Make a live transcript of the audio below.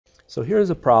So here's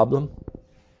a problem. It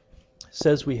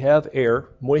says we have air,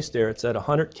 moist air. It's at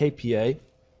 100 kPa,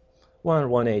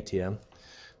 101 atm,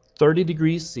 30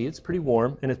 degrees C. It's pretty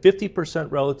warm, and at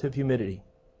 50% relative humidity.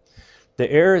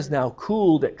 The air is now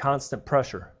cooled at constant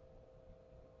pressure.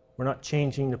 We're not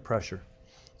changing the pressure.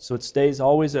 So it stays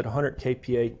always at 100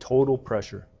 kPa total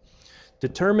pressure.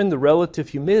 Determine the relative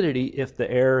humidity if the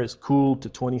air is cooled to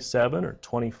 27 or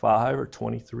 25 or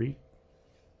 23.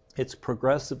 It's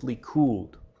progressively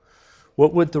cooled.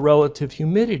 What would the relative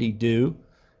humidity do,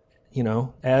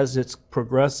 as it's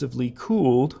progressively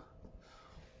cooled?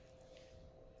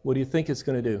 What do you think it's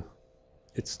going to do?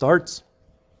 It starts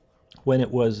when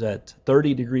it was at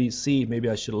 30 degrees C. Maybe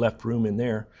I should have left room in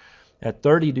there. At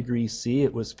 30 degrees C,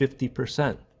 it was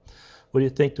 50%. What do you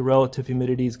think the relative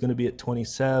humidity is going to be at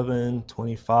 27,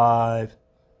 25,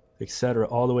 etc.,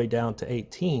 all the way down to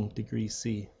 18 degrees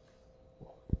C?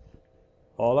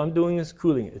 All I'm doing is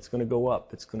cooling it. It's going to go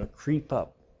up. It's going to creep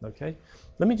up. Okay?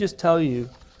 Let me just tell you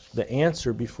the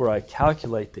answer before I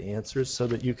calculate the answers so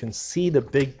that you can see the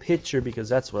big picture, because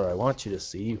that's what I want you to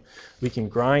see. We can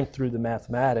grind through the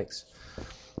mathematics.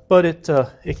 But it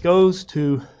goes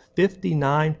to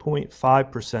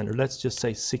 59.5%, or let's just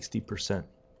say 60%.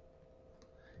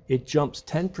 It jumps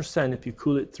 10% if you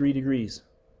cool it 3 degrees.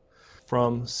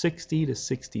 From 60 to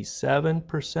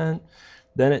 67%.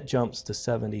 Then it jumps to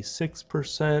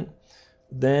 76%.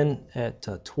 Then at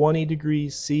 20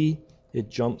 degrees C, it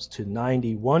jumps to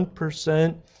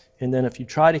 91%. And then if you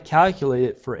try to calculate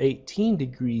it for 18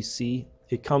 degrees C,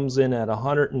 it comes in at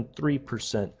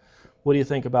 103%. What do you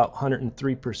think about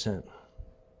 103%?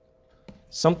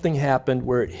 Something happened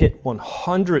where it hit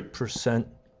 100%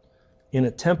 in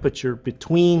a temperature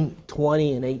between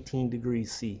 20 and 18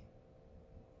 degrees C.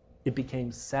 It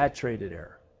became saturated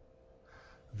air.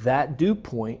 That dew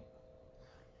point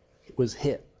was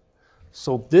hit.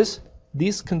 So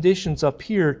these conditions up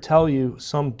here tell you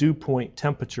some dew point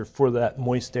temperature for that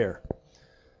moist air.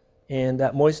 And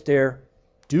that moist air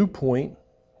dew point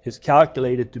is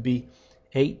calculated to be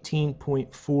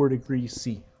 18.4 degrees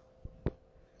C.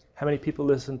 How many people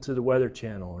listen to the Weather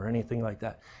Channel or anything like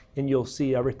that? And you'll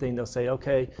see everything. They'll say,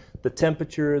 okay, the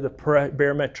temperature, the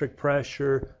barometric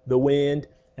pressure, the wind,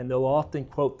 and they'll often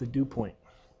quote the dew point.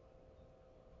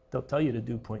 They'll tell you the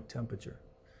dew point temperature.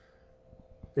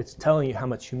 It's telling you how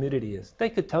much humidity is. They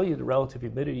could tell you the relative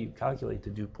humidity, you calculate the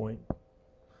dew point.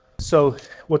 So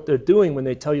what they're doing when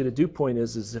they tell you the dew point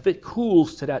is if it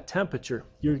cools to that temperature,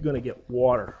 you're going to get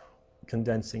water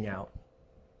condensing out.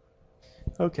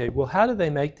 Okay, well, how do they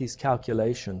make these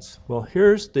calculations? Well,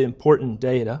 here's the important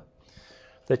data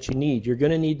that you need. You're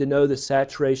going to need to know the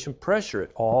saturation pressure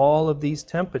at all of these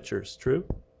temperatures, true?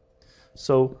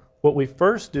 So what we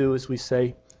first do is we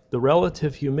say the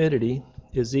relative humidity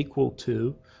is equal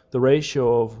to the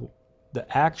ratio of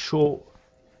the actual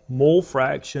mole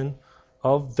fraction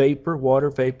of vapor, water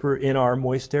vapor in our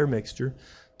moist air mixture,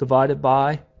 divided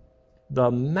by the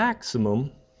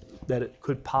maximum that it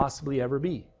could possibly ever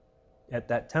be at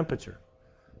that temperature.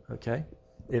 Okay,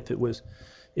 if it was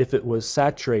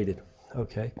saturated.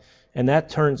 Okay, and that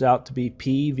turns out to be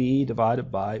PV divided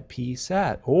by P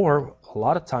sat. Or a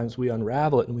lot of times we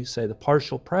unravel it and we say the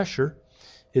partial pressure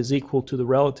is equal to the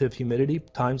relative humidity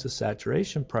times the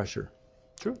saturation pressure.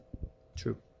 True?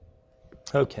 True.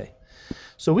 Okay,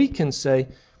 so we can say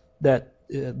that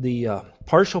the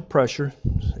partial pressure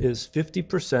is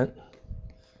 50%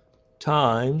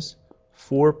 times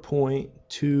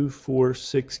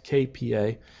 4.246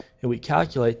 kPa, and we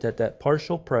calculate that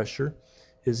partial pressure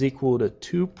is equal to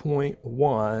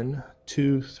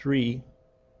 2.123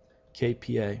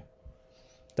 kPa.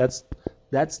 That's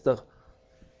the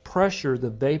pressure the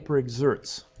vapor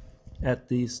exerts at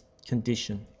this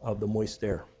condition of the moist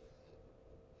air.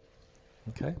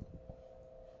 Okay?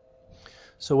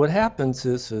 So what happens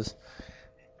is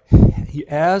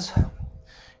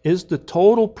the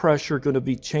total pressure going to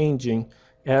be changing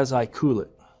as I cool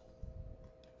it?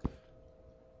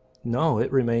 No,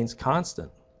 it remains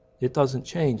constant. It doesn't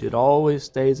change. It always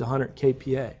stays 100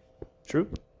 kPa. True?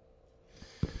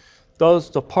 Does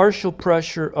the partial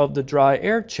pressure of the dry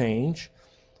air change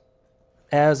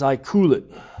as I cool it?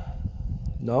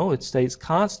 No, it stays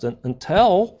constant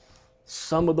until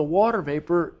some of the water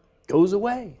vapor goes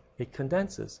away. It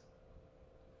condenses.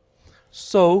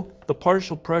 So the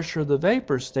partial pressure of the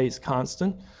vapor stays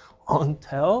constant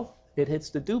until it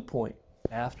hits the dew point.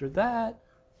 After that,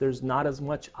 there's not as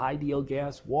much ideal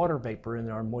gas water vapor in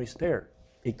our moist air.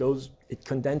 It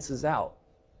condenses out.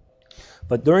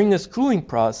 But during this cooling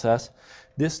process,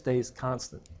 this stays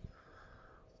constant.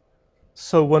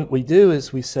 So what we do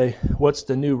is we say, what's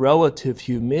the new relative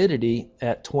humidity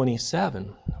at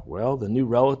 27? Well, the new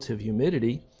relative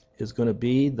humidity is going to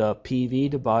be the PV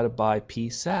divided by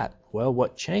PSAT. Well,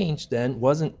 what changed then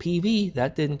wasn't PV,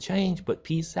 that didn't change, but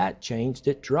PSAT changed,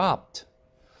 it dropped.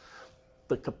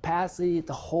 The capacity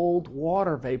to hold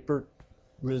water vapor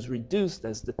was reduced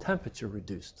as the temperature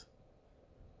reduced.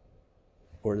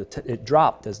 Or it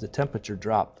dropped as the temperature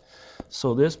dropped.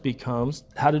 So this becomes,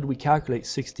 how did we calculate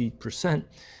 60%?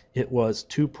 It was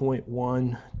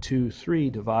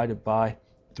 2.123 divided by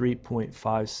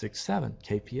 3.567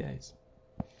 kPAs.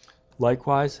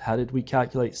 Likewise, how did we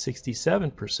calculate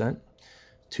 67%?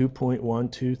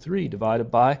 2.123 divided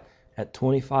by, at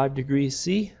 25 degrees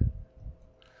C,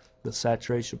 the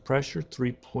saturation pressure,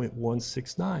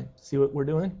 3.169. See what we're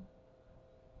doing?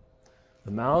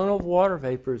 The amount of water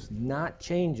vapor is not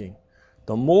changing.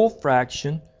 The mole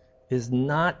fraction is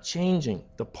not changing.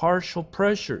 The partial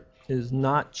pressure is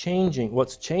not changing.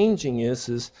 What's changing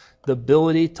is the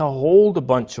ability to hold a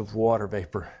bunch of water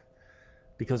vapor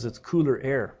because it's cooler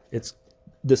air.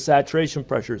 The saturation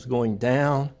pressure is going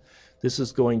down. This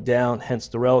is going down, hence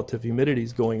the relative humidity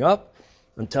is going up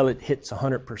until it hits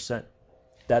 100%.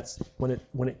 That's when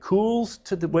it cools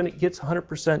to when it gets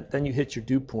 100%, then you hit your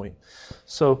dew point.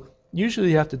 So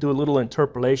usually you have to do a little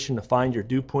interpolation to find your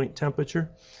dew point temperature.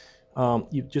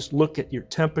 You just look at your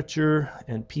temperature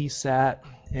and PSAT,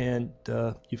 and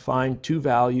you find two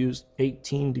values,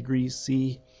 18 degrees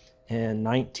C and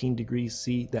 19 degrees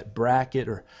C, that bracket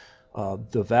or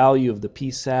the value of the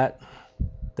PSAT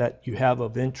that you have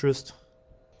of interest.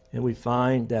 And we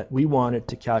find that we wanted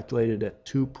to calculate it at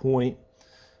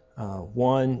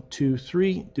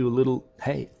 2.123, do a little,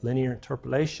 linear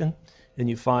interpolation, and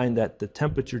you find that the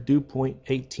temperature dew point,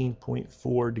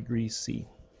 18.4 degrees C.